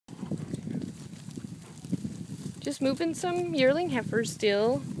just moving some yearling heifers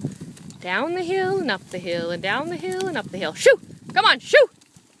still. Down the hill and up the hill and down the hill and up the hill. Shoo! Come on, shoo!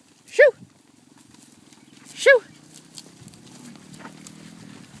 Shoo! Shoo!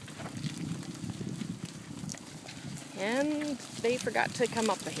 And they forgot to come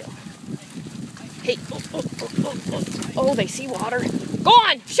up the hill. Hey, oh, they see water. Go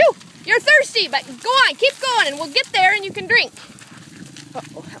on, shoo! You're thirsty, but go on, keep going, and we'll get there and you can drink.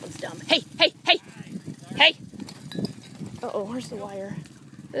 Uh-oh, that one's dumb. Hey, hey, hey, hey! Uh-oh, where's the wire?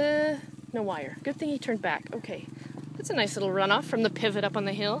 No wire. Good thing he turned back. Okay, that's a nice little runoff from the pivot up on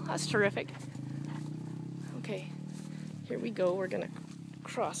the hill. That's terrific. Okay, here we go. We're gonna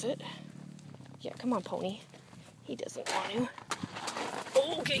cross it. Yeah, come on, pony. He doesn't want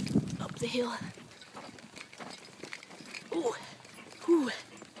to. Okay, up the hill. Ooh, ooh.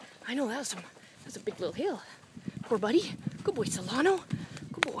 I know that's a big little hill. Poor buddy. Good boy, Solano.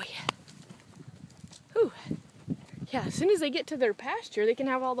 Good boy. Ooh. Yeah, as soon as they get to their pasture, they can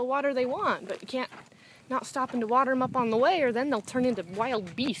have all the water they want, but you can't not stopping to water them up on the way, or then they'll turn into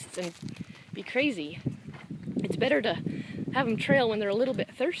wild beasts and be crazy. It's better to have them trail when they're a little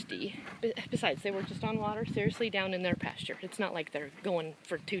bit thirsty. Besides, they were just on water, seriously, down in their pasture. It's not like they're going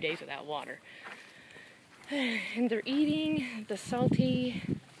for 2 days without water. And they're eating the salty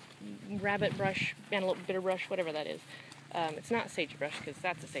rabbit brush, antelope bitter brush, whatever that is. It's not sagebrush, because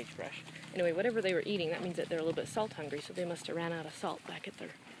that's a sagebrush. Anyway, whatever they were eating, that means that they're a little bit salt hungry, so they must have ran out of salt back at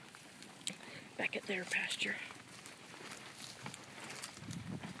their pasture.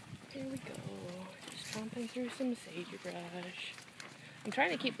 Here we go, just tromping through some sagebrush. I'm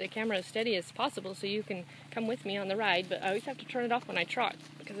trying to keep the camera as steady as possible so you can come with me on the ride, but I always have to turn it off when I trot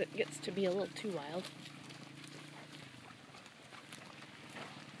because it gets to be a little too wild.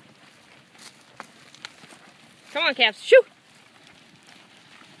 Come on, calves, shoo!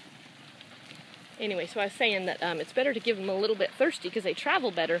 Anyway, so I was saying that it's better to give them a little bit thirsty because they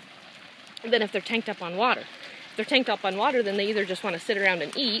travel better than if they're tanked up on water. If they're tanked up on water, then they either just want to sit around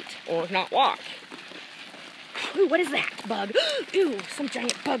and eat or not walk. Ooh, what is that? Bug. Ew, some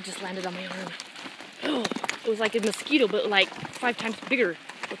giant bug just landed on my arm. Oh, it was like a mosquito, but like 5 times bigger.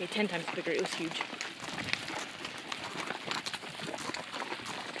 Okay, 10 times bigger. It was huge.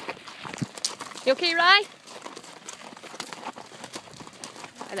 You okay, Rye?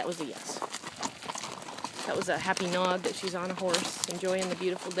 That was a yes. That was a happy nod that she's on a horse, enjoying the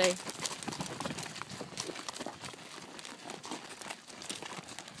beautiful day.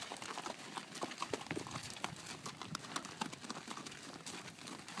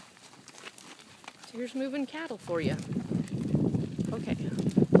 So here's moving cattle for you. Okay,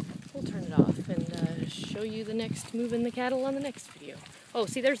 we'll turn it off and show you the next moving the cattle on the next video. Oh,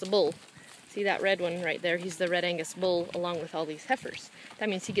 see, there's the bull. See that red one right there? He's the Red Angus bull along with all these heifers. That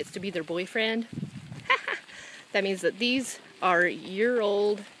means he gets to be their boyfriend. That means that these are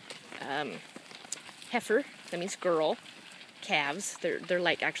year-old heifer. That means girl calves. They're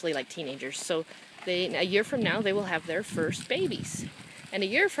like actually like teenagers. So a year from now they will have their first babies. And a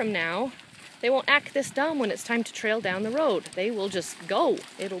year from now they won't act this dumb when it's time to trail down the road. They will just go.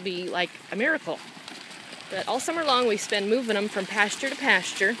 It'll be like a miracle. But all summer long we spend moving them from pasture to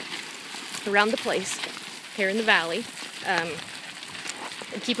pasture around the place here in the valley, and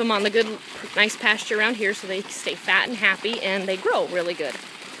keep them on the good, nice pasture around here so they stay fat and happy and they grow really good.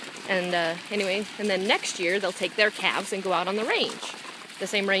 And anyway, and then next year they'll take their calves and go out on the range, the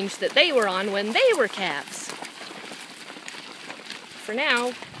same range that they were on when they were calves. For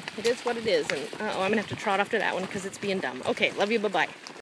now, it is what it is, and I'm gonna have to trot after that one because it's being dumb. Okay, love you, bye-bye.